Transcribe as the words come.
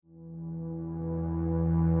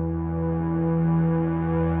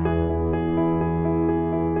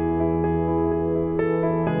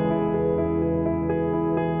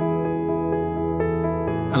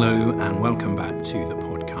and welcome back to the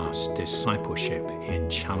podcast Discipleship in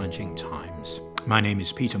Challenging Times. My name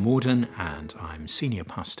is Peter Morden and I'm Senior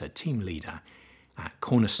Pastor Team Leader at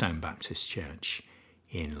Cornerstone Baptist Church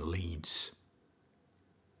in Leeds.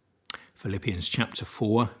 Philippians chapter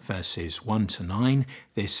 4 verses 1 to 9,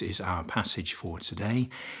 this is our passage for today,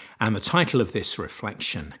 and the title of this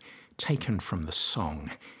reflection, taken from the song,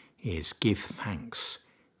 is Give Thanks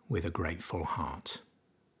with a Grateful Heart.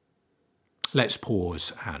 Let's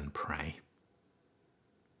pause and pray.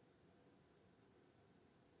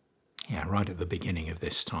 Right at the beginning of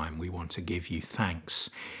this time, we want to give you thanks.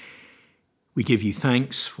 We give you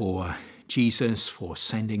thanks for Jesus, for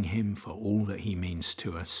sending him, for all that he means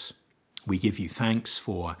to us. We give you thanks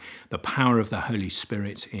for the power of the Holy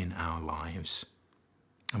Spirit in our lives.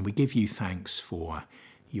 And we give you thanks for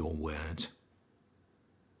your word.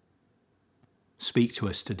 Speak to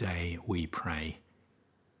us today, we pray.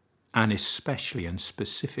 And especially and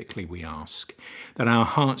specifically we ask that our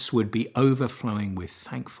hearts would be overflowing with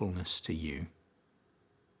thankfulness to you.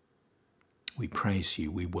 We praise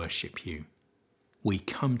you, we worship you. We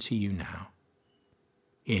come to you now.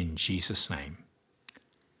 In Jesus' name,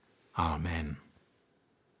 Amen.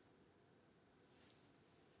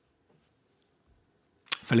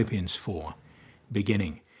 Philippians 4,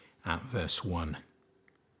 beginning at verse 1.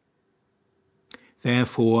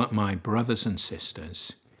 Therefore, my brothers and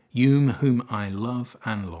sisters, you whom I love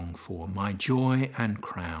and long for, my joy and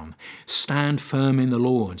crown, stand firm in the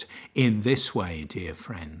Lord. In this way, dear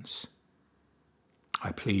friends,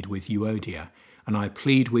 I plead with Euodia and I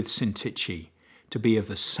plead with Syntyche to be of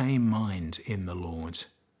the same mind in the Lord.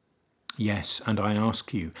 Yes, and I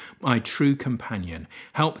ask you, my true companion,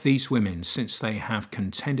 help these women since they have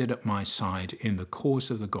contended at my side in the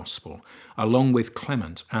cause of the gospel, along with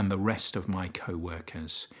Clement and the rest of my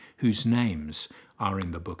co-workers, whose names are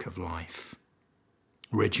in the book of life.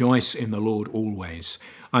 Rejoice in the Lord always.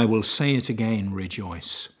 I will say it again,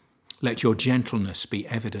 rejoice. Let your gentleness be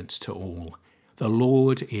evident to all. The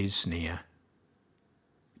Lord is near.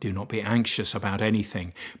 Do not be anxious about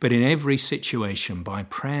anything, but in every situation, by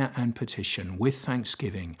prayer and petition, with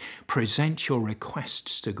thanksgiving, present your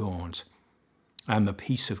requests to God. And the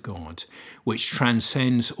peace of God, which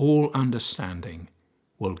transcends all understanding,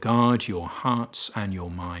 will guard your hearts and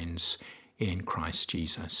your minds in Christ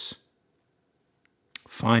Jesus.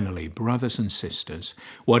 Finally, brothers and sisters,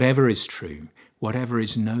 whatever is true, whatever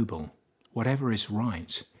is noble, whatever is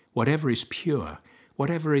right, whatever is pure,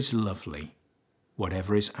 whatever is lovely,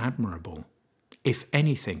 whatever is admirable, if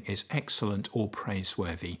anything is excellent or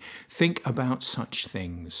praiseworthy, think about such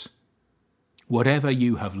things. Whatever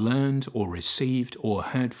you have learned or received or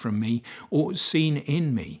heard from me or seen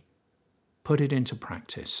in me, put it into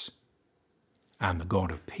practice, and the God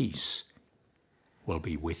of peace will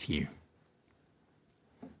be with you.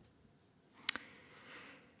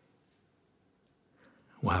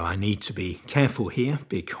 Well, I need to be careful here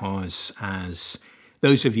because, as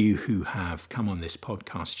those of you who have come on this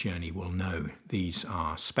podcast journey will know, these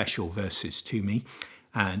are special verses to me,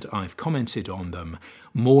 and I've commented on them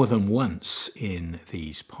more than once in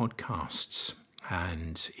these podcasts.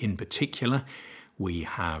 And in particular, we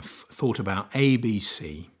have thought about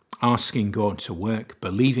ABC, asking God to work,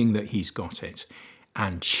 believing that he's got it,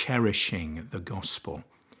 and cherishing the gospel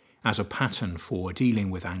as a pattern for dealing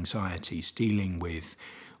with anxieties, dealing with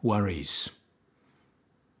worries.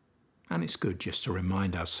 And it's good just to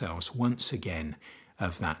remind ourselves once again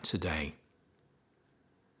of that today.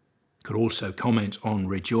 Could also comment on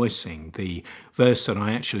rejoicing, the verse that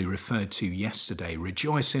I actually referred to yesterday.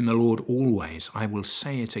 Rejoice in the Lord always. I will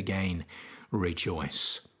say it again,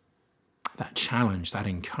 rejoice. That challenge, that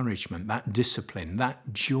encouragement, that discipline,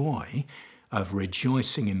 that joy of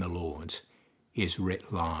rejoicing in the Lord is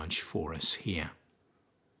writ large for us here.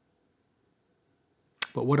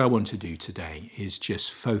 But what I want to do today is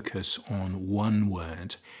just focus on one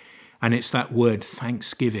word, and it's that word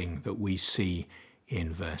thanksgiving that we see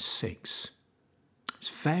in verse 6. It's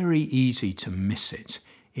very easy to miss it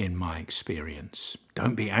in my experience.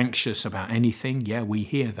 Don't be anxious about anything. Yeah, we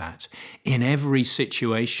hear that. In every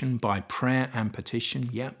situation, by prayer and petition.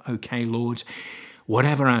 Yeah, okay, Lord.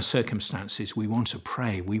 Whatever our circumstances, we want to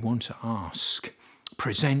pray, we want to ask.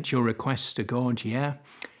 Present your requests to God, yeah.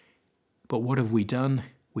 But what have we done?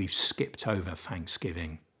 We've skipped over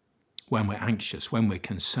thanksgiving. When we're anxious, when we're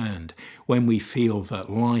concerned, when we feel that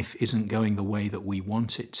life isn't going the way that we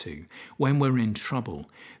want it to, when we're in trouble,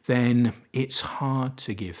 then it's hard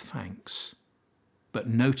to give thanks. But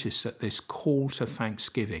notice that this call to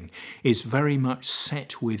thanksgiving is very much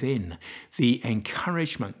set within the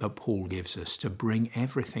encouragement that Paul gives us to bring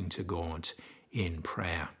everything to God in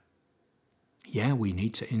prayer. Yeah, we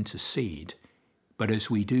need to intercede, but as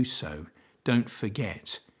we do so, don't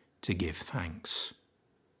forget to give thanks.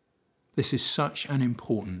 This is such an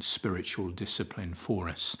important spiritual discipline for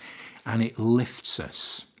us, and it lifts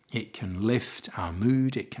us. It can lift our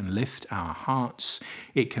mood, it can lift our hearts,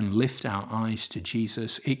 it can lift our eyes to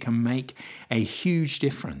Jesus. It can make a huge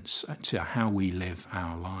difference to how we live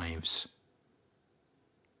our lives.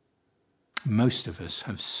 Most of us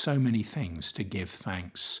have so many things to give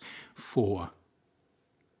thanks for.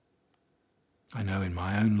 I know in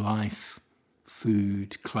my own life,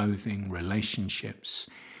 food, clothing, relationships,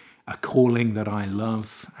 a calling that I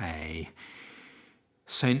love, a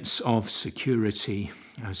sense of security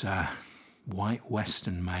as a white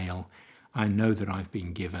Western male. I know that I've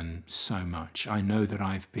been given so much. I know that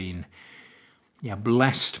I've been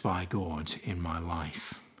blessed by God in my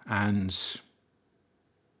life, and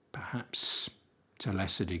perhaps to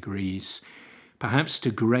lesser degrees, perhaps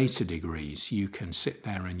to greater degrees, you can sit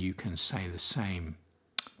there and you can say the same.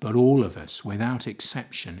 But all of us, without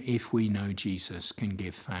exception, if we know Jesus, can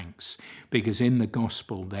give thanks, because in the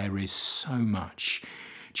gospel there is so much.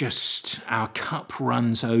 Just our cup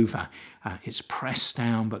runs over. It's pressed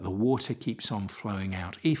down, but the water keeps on flowing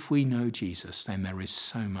out. If we know Jesus, then there is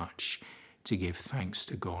so much to give thanks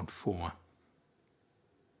to God for.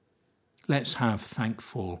 Let's have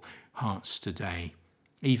thankful hearts today,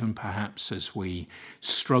 even perhaps as we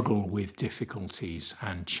struggle with difficulties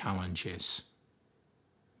and challenges.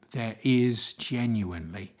 There is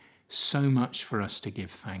genuinely so much for us to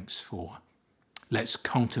give thanks for. Let's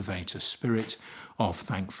cultivate a spirit of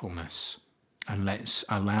thankfulness, and let's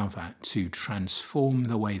allow that to transform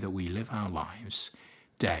the way that we live our lives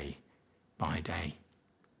day by day.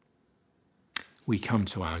 We come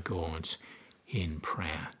to our God in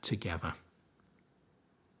prayer together.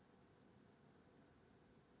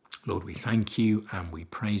 Lord, we thank you and we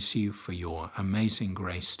praise you for your amazing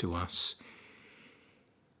grace to us.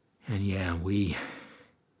 And we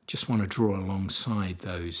just want to draw alongside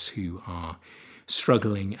those who are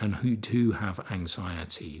struggling and who do have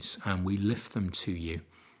anxieties, and we lift them to you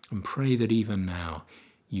and pray that even now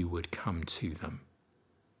you would come to them.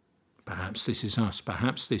 Perhaps this is us,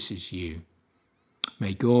 perhaps this is you.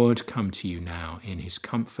 May God come to you now in his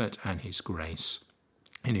comfort and his grace,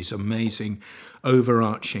 in his amazing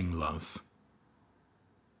overarching love.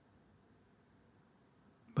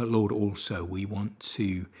 But Lord, also we want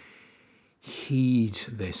to heed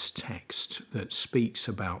this text that speaks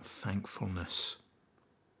about thankfulness.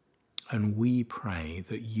 And we pray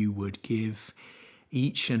that you would give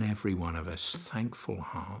each and every one of us thankful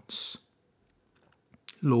hearts.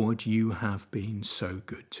 Lord, you have been so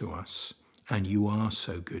good to us, and you are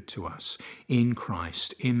so good to us in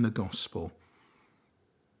Christ, in the gospel.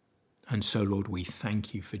 And so, Lord, we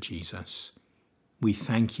thank you for Jesus. We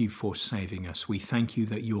thank you for saving us. We thank you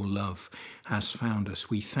that your love has found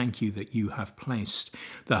us. We thank you that you have placed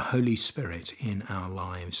the Holy Spirit in our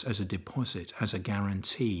lives as a deposit, as a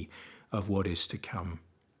guarantee of what is to come.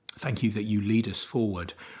 Thank you that you lead us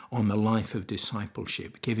forward on the life of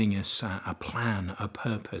discipleship, giving us a plan, a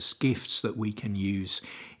purpose, gifts that we can use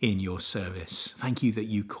in your service. Thank you that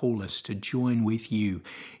you call us to join with you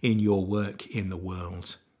in your work in the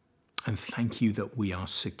world. And thank you that we are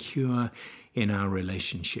secure in our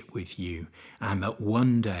relationship with you, and that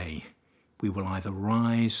one day we will either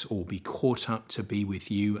rise or be caught up to be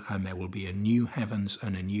with you, and there will be a new heavens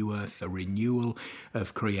and a new earth, a renewal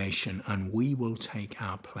of creation, and we will take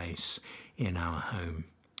our place in our home.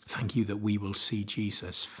 Thank you that we will see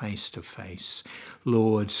Jesus face to face.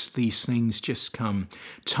 Lord, these things just come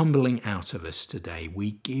tumbling out of us today.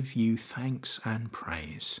 We give you thanks and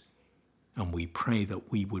praise. And we pray that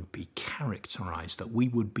we would be characterized, that we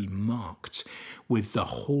would be marked with the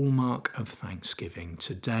hallmark of thanksgiving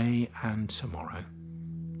today and tomorrow.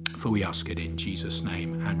 For we ask it in Jesus'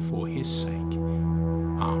 name and for his sake.